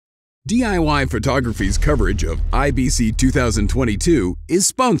DIY Photography's coverage of IBC 2022 is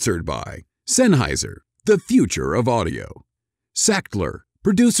sponsored by Sennheiser, the future of audio; Sachtler,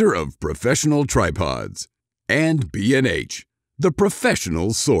 producer of professional tripods; and B&H, the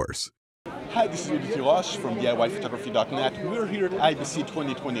professional source. Hi, this is Roche from DIYPhotography.net. We're here at IBC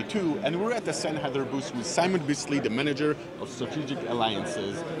 2022 and we're at the Sennheiser booth with Simon Bisley, the manager of strategic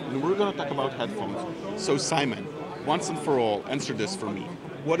alliances, and we're going to talk about headphones. So Simon, once and for all, answer this for me.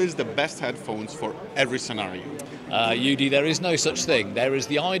 What is the best headphones for every scenario? Yudi, there is no such thing. There is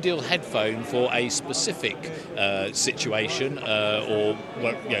the ideal headphone for a specific situation or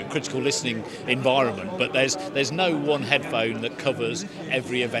critical listening environment, but there's no one headphone that covers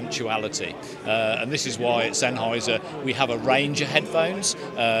every eventuality. And this is why at Sennheiser we have a range of headphones,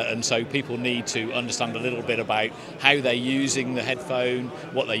 and so people need to understand a little bit about how they're using the headphone,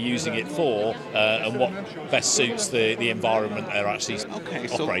 what they're using it for, and what best suits the environment they're actually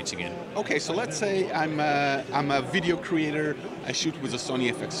operating in. Okay, so let's say I'm a video creator. I shoot with a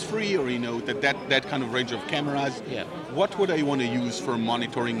Sony FX3 or that kind of range of cameras. Yeah. What would I want to use for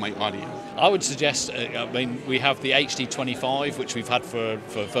monitoring my audio? I would suggest, we have the HD25, which we've had for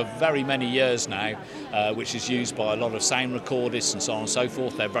very many years now, which is used by a lot of sound recordists and so on and so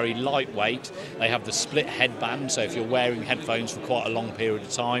forth. They're very lightweight. They have the split headband, so if you're wearing headphones for quite a long period of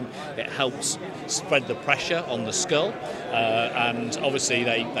time, it helps spread the pressure on the skull. And obviously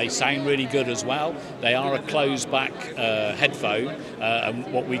they sound really good as well. They are a closed back headphone,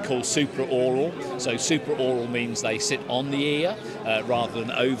 and what we call supraoral. So supraoral means they sit on the ear rather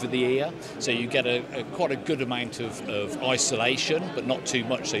than over the ear. So you get quite a good amount of isolation, but not too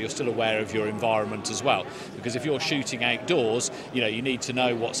much, so you're still aware of your environment as well. Because if you're shooting outdoors, you need to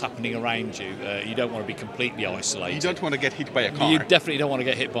know what's happening around you. You don't want to be completely isolated. You don't want to get hit by a car. You definitely don't want to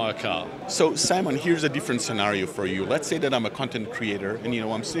get hit by a car. So Simon, here's a different scenario for you. Let's say that I'm a content creator and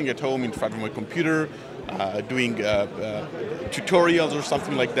I'm sitting at home in front of my computer doing tutorials or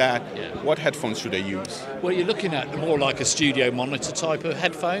something like that. Yeah. What headphones should I use? Well, you're looking at more like a studio monitor type of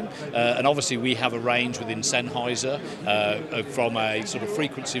headphone, and obviously we have a range within Sennheiser from a sort of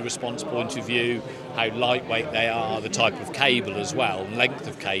frequency response point of view, how lightweight they are, the type of cable as well, length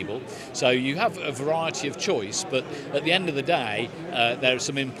of cable. So you have a variety of choice, but at the end of the day, there are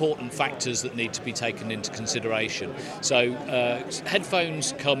some important factors that need to be taken into consideration. So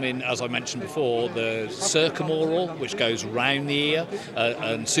headphones come in, as I mentioned before, the circumaural, which goes round the ear,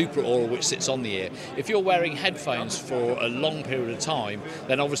 and supraaural, which sits on the ear. If you're wearing headphones for a long period of time,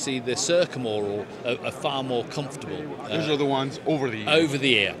 then obviously the circumaural are far more comfortable. Those are the ones over the ear? Over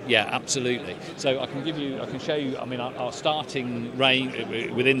the ear, yeah, absolutely. So I can show you, our starting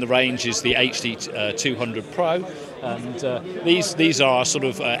range, within the range is the HD 200 Pro, and these are our sort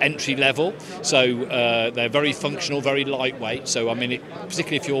of entry level, so they're very functional, very lightweight, so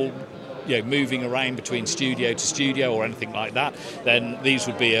particularly if you're moving around between studio to studio or anything like that, then these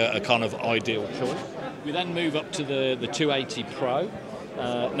would be a kind of ideal choice. We then move up to the 280 Pro.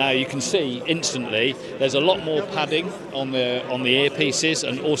 Now you can see instantly there's a lot more padding on the earpieces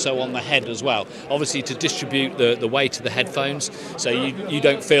and also on the head as well, obviously to distribute the weight of the headphones, so you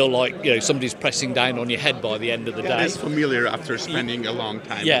don't feel like somebody's pressing down on your head by the end of the day. It's familiar after spending a long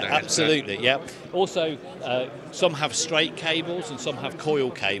time. Yeah, absolutely. Yeah. Also, some have straight cables and some have coil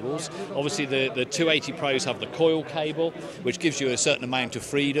cables. Obviously the 280 Pros have the coil cable, which gives you a certain amount of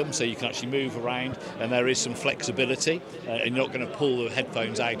freedom, so you can actually move around and there is some flexibility, and you're not going to pull the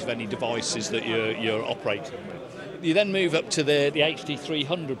headphones out of any devices that you're operating with. You then move up to the HD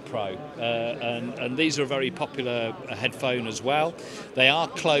 300 Pro, and these are a very popular headphone as well. They are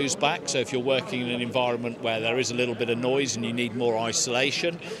closed back, so if you're working in an environment where there is a little bit of noise and you need more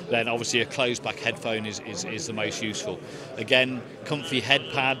isolation, then obviously a closed back headphone is the most useful. Again, comfy head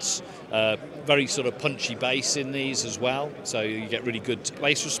pads, very sort of punchy bass in these as well, so you get really good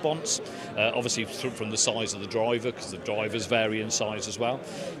bass response, obviously from the size of the driver, because the drivers vary in size as well.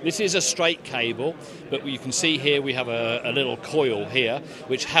 This is a straight cable, but you can see here we have a little coil here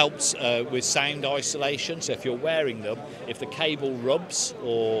which helps with sound isolation, so if you're wearing them, if the cable rubs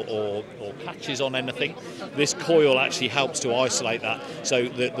or catches on anything, this coil actually helps to isolate that so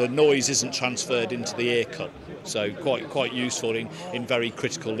that the noise isn't transferred into the ear cut. So quite useful in very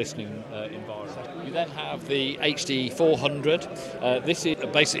critical listening environments. You then have the HD 400. This is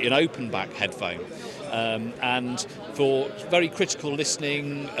basically an open back headphone. And for very critical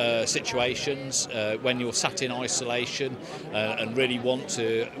listening situations, when you're sat in isolation and really want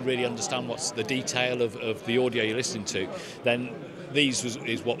to really understand what's the detail of the audio you're listening to, then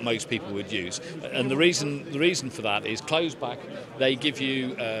is what most people would use. And the reason for that is closed back, they give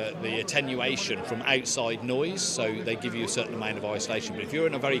you the attenuation from outside noise, so they give you a certain amount of isolation. But if you're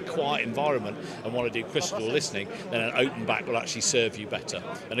in a very quiet environment and want to do crystal listening, then an open back will actually serve you better.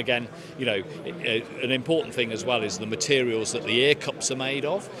 And again, an important thing as well is the materials that the ear cups are made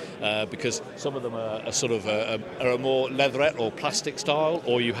of, because some of them are sort of a more leatherette or plastic style,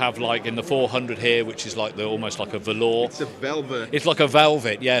 or you have like in the 400 here, which is like almost like a velour. It's a velvet. It's like a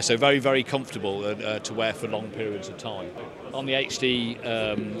velvet, yeah. So very, very comfortable to wear for long periods of time. On the HD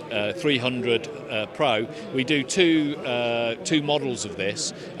 300 Pro, we do two models of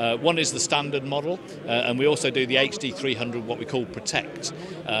this. One is the standard model, and we also do the HD 300, what we call Protect.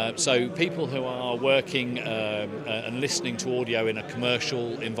 So people who are working and listening to audio in a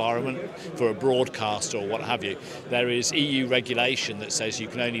commercial environment for a broadcaster or what have you, there is EU regulation that says you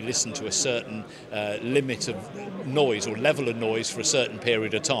can only listen to a certain limit of noise or level of noise for a certain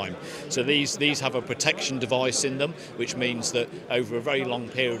period of time. So these have a protection device in them, which means that over a very long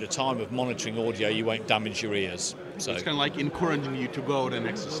period of time of monitoring audio, you won't damage your ears. So it's kind of like encouraging you to go out and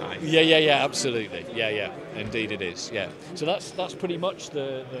exercise. Yeah, absolutely. Yeah, indeed it is. Yeah. So that's pretty much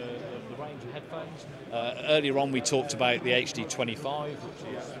the range of headphones. Earlier on, we talked about the HD 25,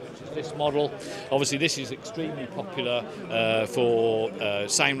 which is this model. Obviously, this is extremely popular for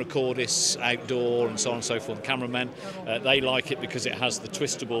sound recordists, outdoor, and so on and so forth. Cameramen, they like it because it has the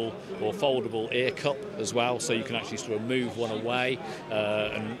twistable or foldable ear cup as well, so you can actually sort of move one away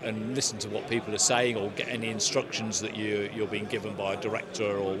and listen to what people are saying or get any instructions that you're being given by a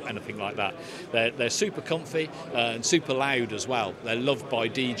director or anything like that. They're super comfy and super loud as well. They're loved by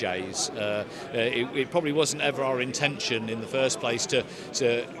DJs. It probably wasn't ever our intention in the first place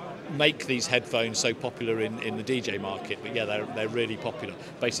to make these headphones so popular in the DJ market, but yeah, they're really popular,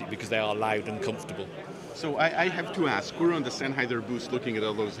 basically because they are loud and comfortable. So I have to ask, we're on the Sennheiser booth looking at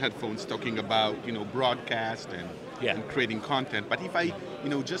all those headphones, talking about broadcast and creating content. But if I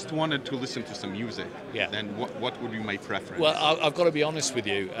just wanted to listen to some music, then what would be my preference? Well, I've got to be honest with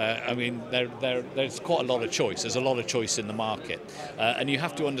you. I mean, there's quite a lot of choice. There's a lot of choice in the market, and you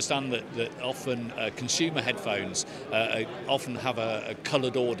have to understand that often consumer headphones often have a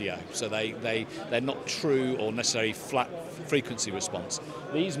coloured audio, so they're not true or necessarily flat frequency response.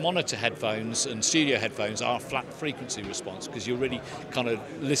 These monitor headphones and studio headphones are flat frequency response because you're really kind of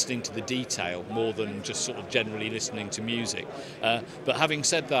listening to the detail more than just sort of generally listening to music. But having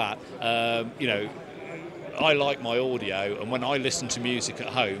said that, I like my audio, and when I listen to music at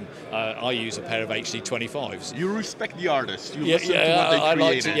home, I use a pair of HD 25s. You respect the artist. You listen to what they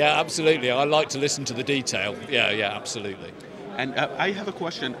created. Absolutely. I like to listen to the detail. Yeah, absolutely. And I have a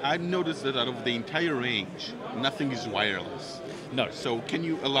question. I've noticed that out of the entire range, nothing is wireless. No. So can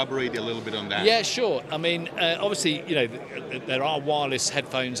you elaborate a little bit on that? Yeah, sure. I mean, obviously, there are wireless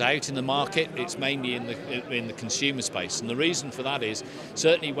headphones out in the market. It's mainly in the consumer space, and the reason for that is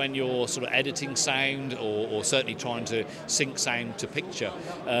certainly when you're sort of editing sound or certainly trying to sync sound to picture.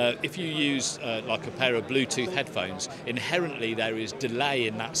 If you use like a pair of Bluetooth headphones, inherently there is delay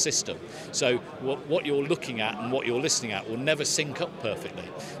in that system. So what you're looking at and what you're listening at will never sync up perfectly.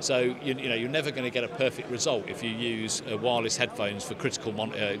 So you're never going to get a perfect result if you use wireless headphones for critical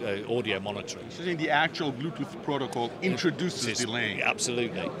audio monitoring. So the actual Bluetooth protocol introduces delay.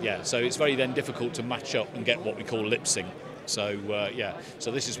 Absolutely, yeah. So it's very then difficult to match up and get what we call lip sync. So so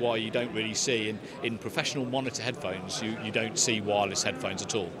this is why you don't really see in professional monitor headphones, you don't see wireless headphones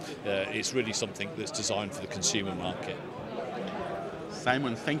at all. It's really something that's designed for the consumer market.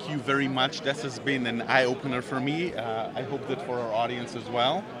 Simon, thank you very much. This has been an eye-opener for me. I hope that for our audience as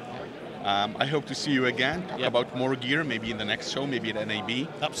well. I hope to see you again, talk about more gear, maybe in the next show, maybe at NAB.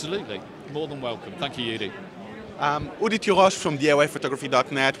 Absolutely. More than welcome. Thank you, Yudi. Udi Tirosh from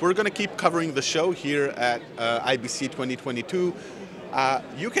DIYPhotography.net. We're going to keep covering the show here at IBC 2022.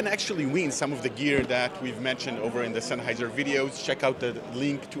 You can actually win some of the gear that we've mentioned over in the Sennheiser videos. Check out the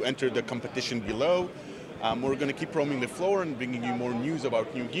link to enter the competition below. We're going to keep roaming the floor and bringing you more news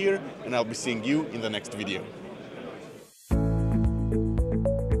about new gear, and I'll be seeing you in the next video.